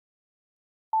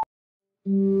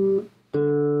We're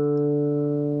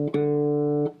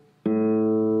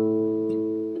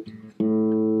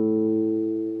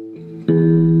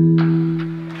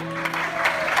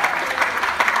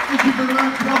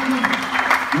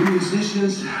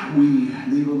musicians, we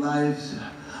live our lives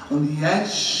on the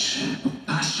edge of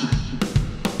passion.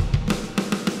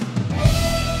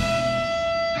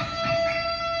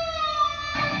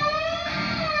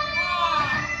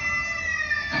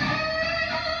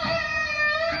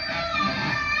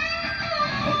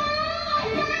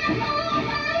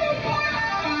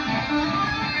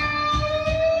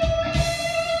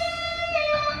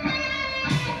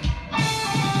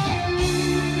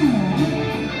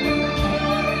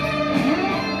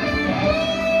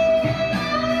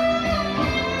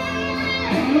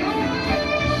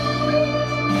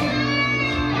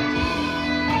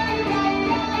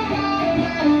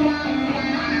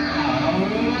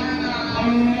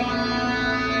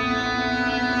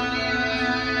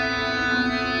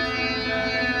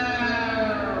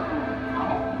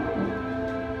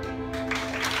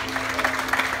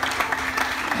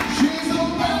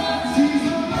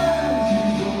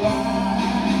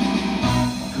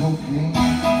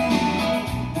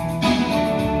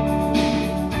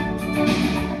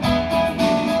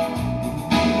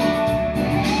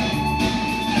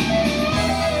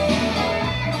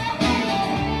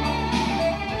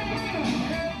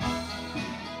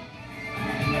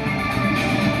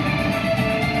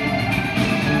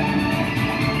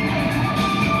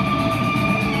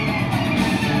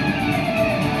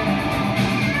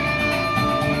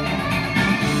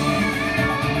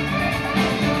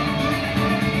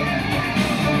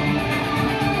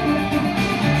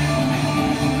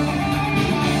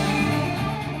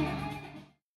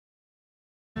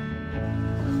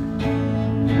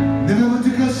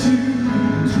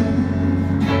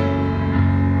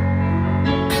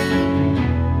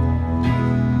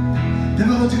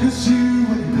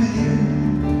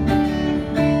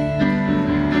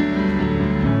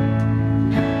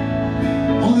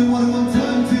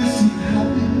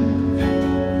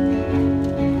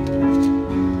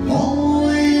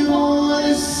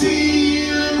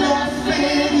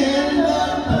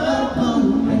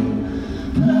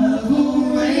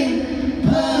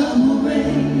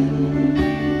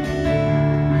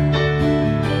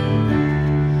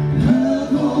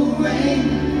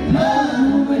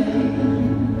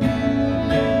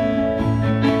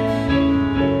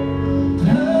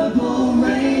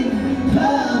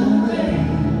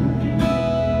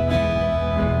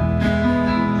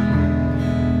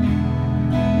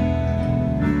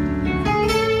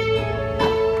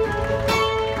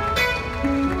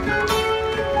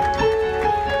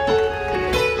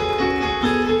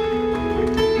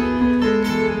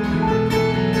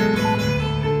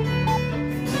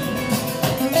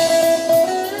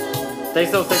 Stay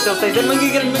still, stay still, stay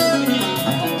still.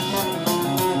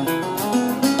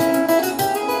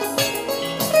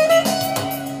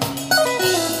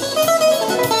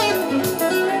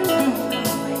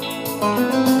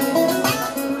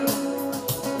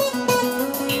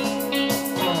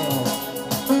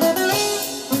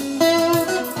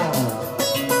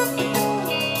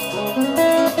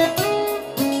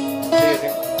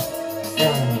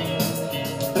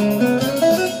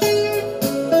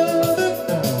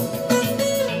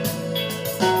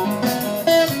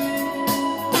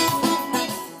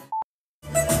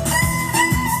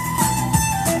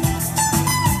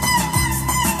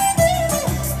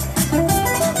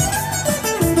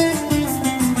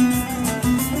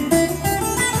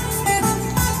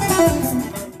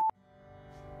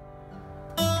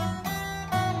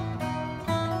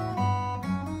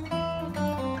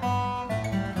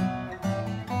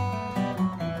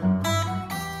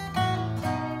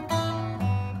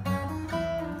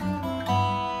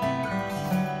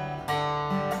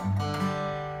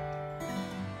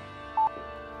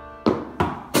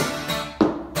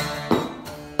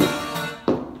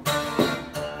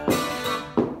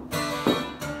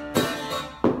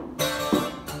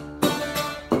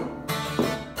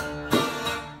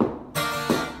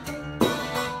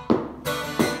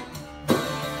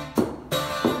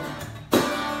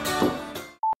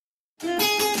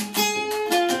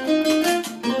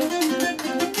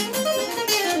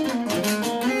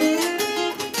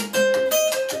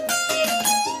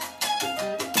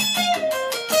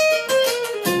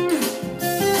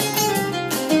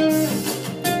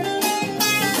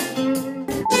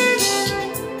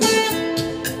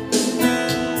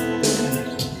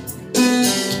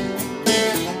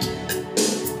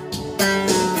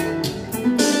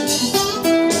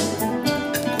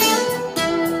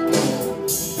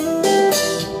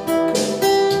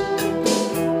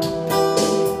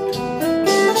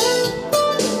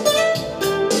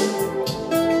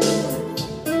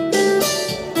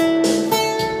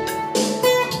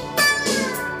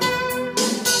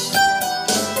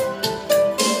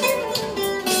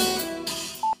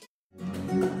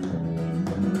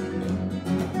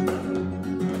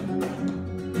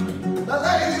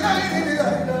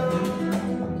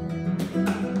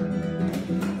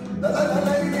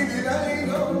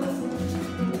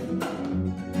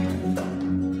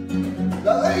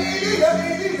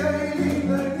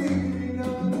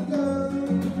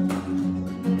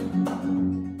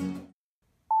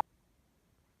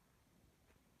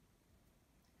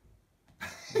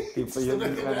 Tipo, yo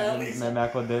me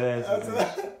acordé de eso.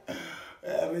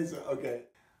 Ok.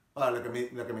 Ahora, lo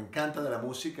que me encanta de la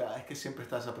música es que siempre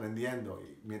estás aprendiendo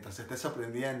y mientras estés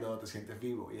aprendiendo te sientes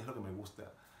vivo y es lo que me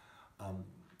gusta.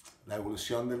 La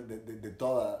evolución de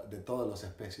todas las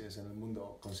especies en el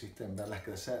mundo consiste en verlas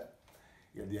crecer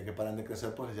y el día que paran de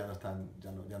crecer pues ya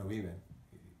no viven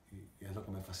y es lo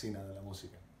que me fascina de la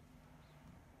música.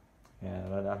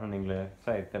 Hablo en inglés.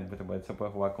 Se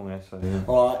puede jugar con eso.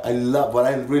 Oh, I love what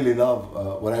I really love.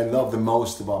 What I love the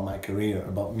most about my career,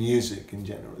 about music in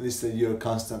general, is that you're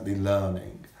constantly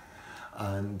learning,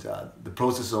 and the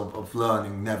process of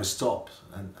learning never stops.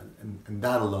 And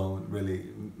that alone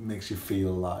really makes you feel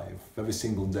alive. Every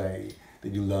single day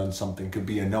that you learn something, could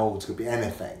be a note, could be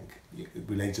anything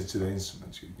related to the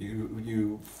instruments.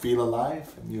 You feel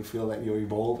alive, and you feel that you're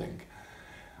evolving.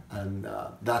 And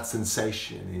that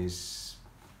sensation is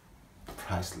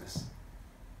priceless.